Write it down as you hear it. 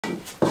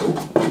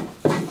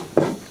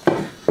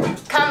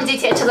们今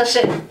天吃的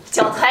是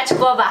搅团吃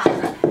锅巴。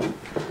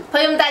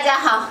朋友们大家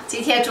好，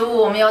今天中午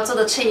我们要做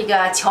的是一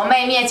个荞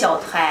麦面搅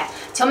团。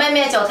荞麦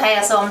面搅团也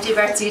是我们这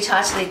边经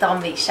常吃的一道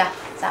美食。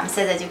咱们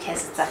现在就开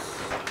始做。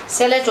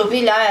先来准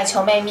备2碗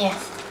荞麦面。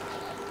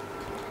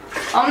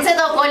我们在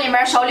到锅里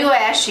面烧6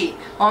碗水，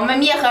我们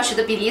面和水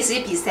的比例是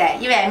1比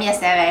3，1碗面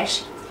3碗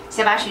水。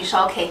先把水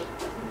烧开。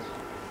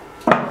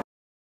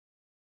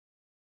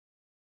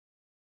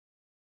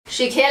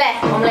水开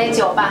了，我们来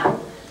搅吧。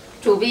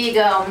准备一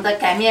个我们的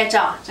擀面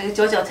杖，这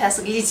个搅团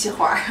是个义气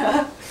活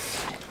儿。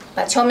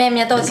把荞麦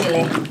面倒进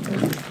来，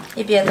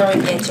一边倒一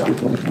边搅。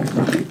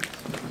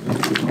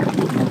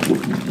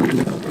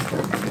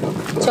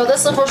搅的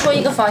时候顺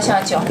一个方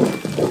向搅。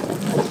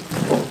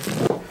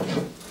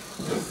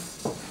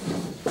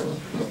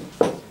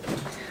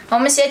我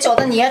们先搅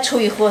的粘稠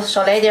以后，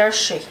少来点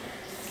水，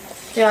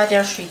这样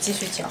点水继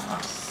续搅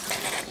啊。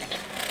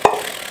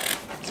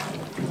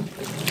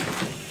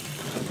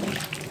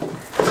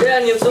哎，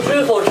你做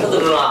最好吃的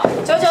了。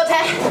搅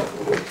团。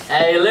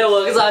哎，来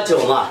我给咱搅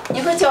嘛。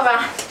你会搅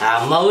吧？啊，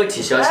没问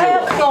题，相信我。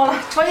哎，可好了，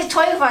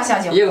朝一个方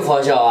向搅。一个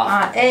方向啊。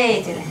啊，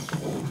哎，对了。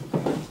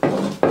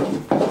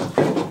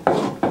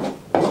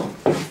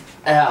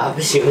哎呀，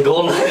不行，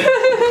够了。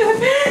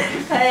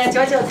哎呀，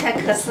搅团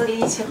可是个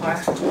义气活儿。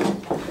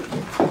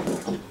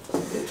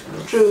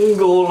真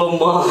够了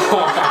吗？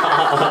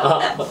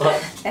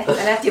来，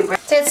咱俩丢吧。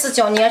再次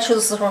搅粘稠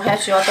的时候，还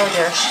需要倒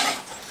点水。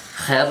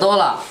还到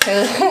了。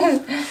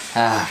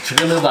哎，这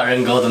个能把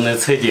人搞得能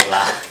脆顶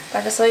了。把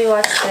这所有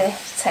再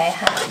踩一下。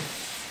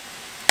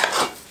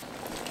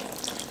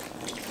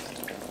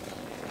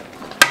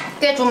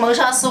盖住焖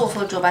上15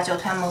分钟，把搅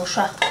团焖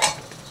熟。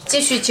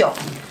继续搅，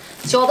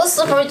搅的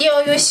时候一定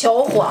要用小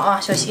火啊，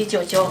小心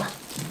搅了。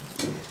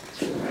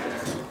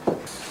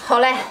好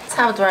嘞，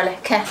差不多了，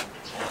看，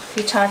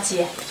非常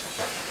尖，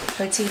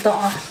有劲道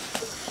啊。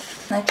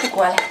来出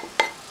锅了，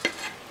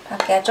把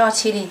干胀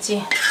气里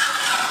进。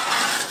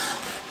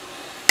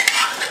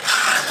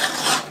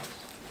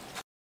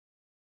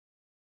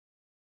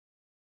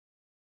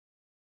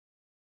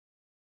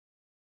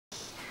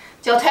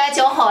搅团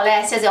搅好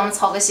了，现在我们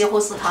炒个西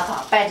红柿汤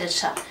拌着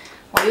吃。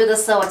我用的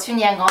是我去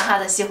年熬下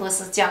的西红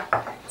柿酱，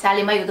家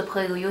里面有的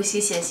朋友用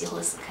新鲜西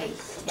红柿可以，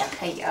也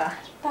可以啊。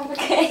打不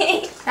开，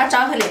让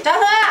张开来，张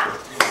开。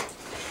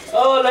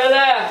哦，来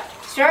来。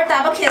雪儿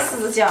打不开柿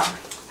子酱。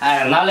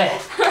哎，拿来。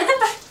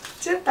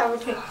真打不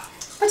开。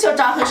不叫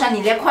张开上，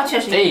你连矿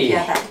泉水都别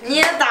打，你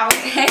也打不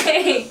开。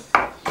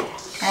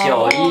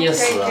小意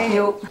思。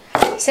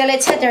先来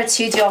切点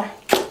青椒。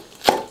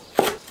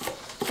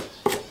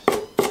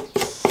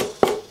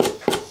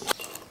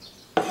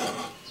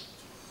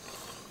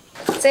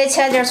再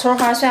切点葱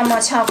花、蒜末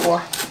炝锅。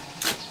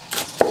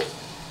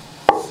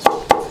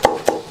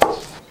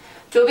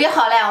准备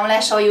好了，我们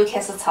来烧油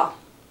开始炒。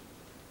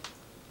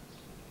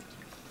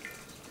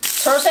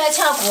葱蒜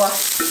炝锅，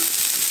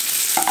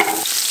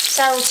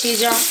下入青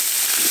椒，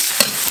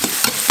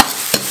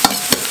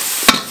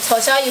炒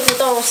香以后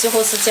倒入西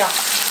红柿酱，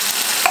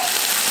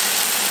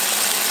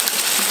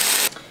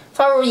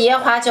放入盐、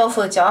花椒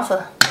粉、姜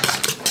粉。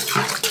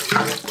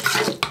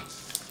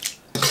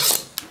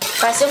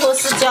把西红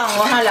柿酱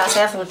熬上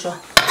2-3分钟。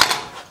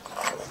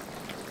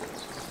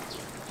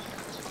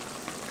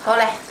好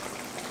嘞。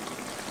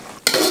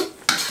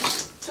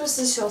就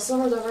是小时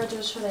候的味儿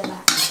就出来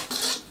了，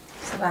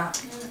是吧？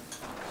嗯。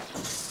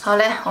好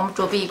嘞，我们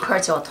准备一块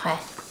搅团。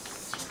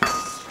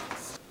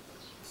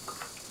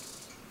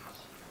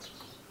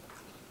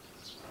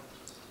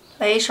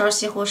来1勺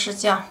西红柿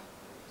酱，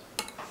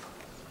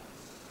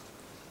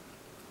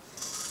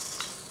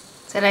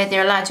再来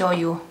点辣椒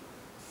油。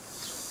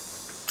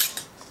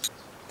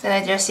再来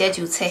点鲜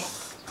韭菜，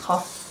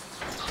好，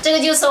这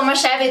个就是我们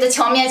陕北的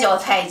荞面搅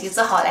团已经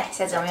做好了，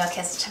现在我们要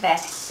开始吃饭了。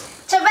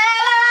吃饭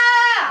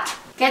啦！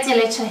赶紧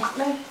来吃。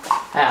来。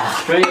哎呀，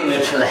终于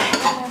能吃了。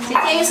今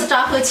天又是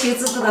张后亲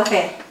自做的饭。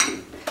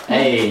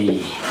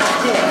哎。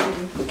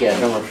该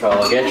这么说，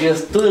我感觉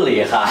是炖了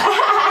一下，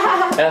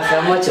哎，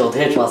还没搅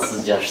太长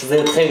时间，实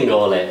在太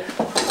熬了。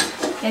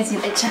赶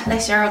紧来吃，来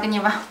雪儿，我给你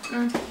吧。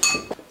嗯。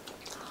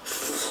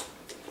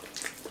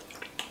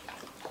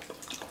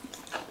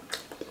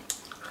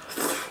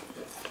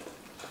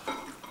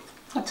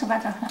好吃吧，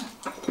张翰？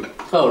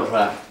特好吃。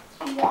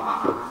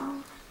哇！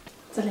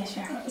再来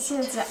雪儿。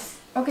谢谢，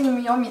我给你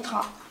们舀米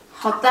汤。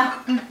好的，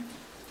嗯。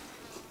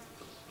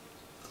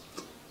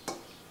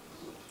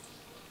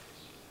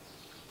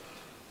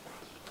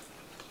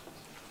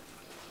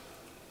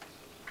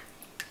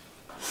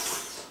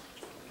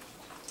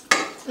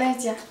来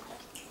姐。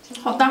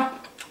好的。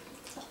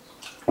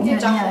店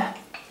长好。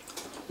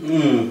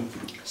嗯，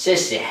谢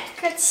谢。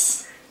客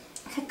气。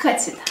还客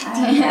气的。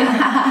哎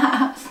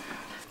呀。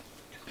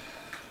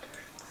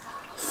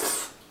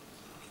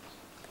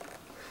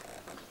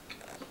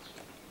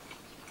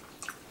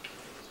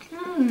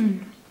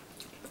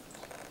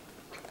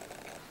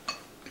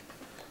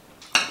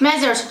面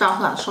筋吃张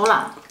赫熟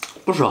了。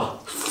不少。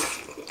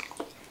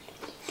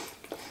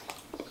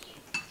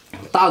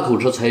大口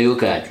吃才有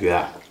感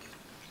觉。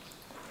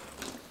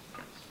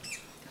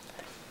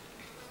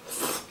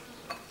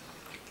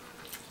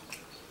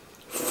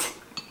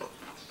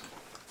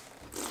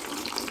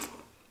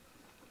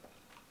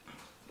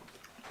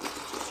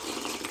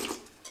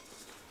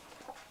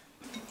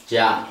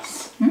姐，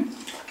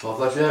我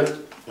发现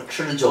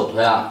吃这搅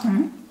团啊，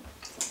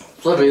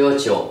做着要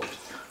搅，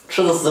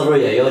吃的时候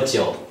也要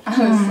搅。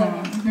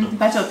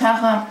把搅团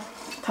和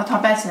桃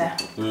拌起来，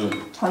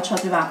好吃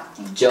对吧？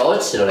搅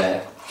起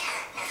来。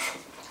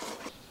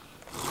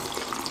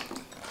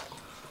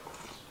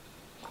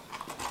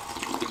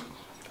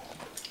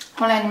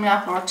好嘞，你们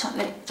俩好好吃，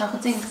来，这和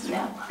这个质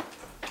量吧。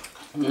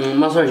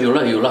没事，有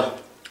了。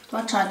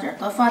多吃点，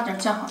多放点，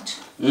这好吃。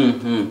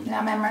你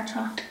俩慢慢吃。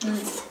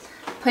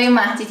朋友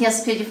们，今天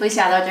视频就分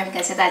享到这儿，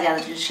感谢大家的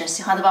支持，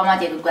喜欢的帮忙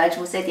点个关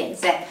注，再点个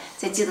赞，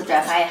再记得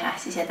转发一下，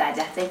谢谢大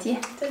家，再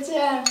见。再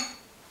见。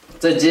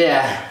再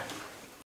见。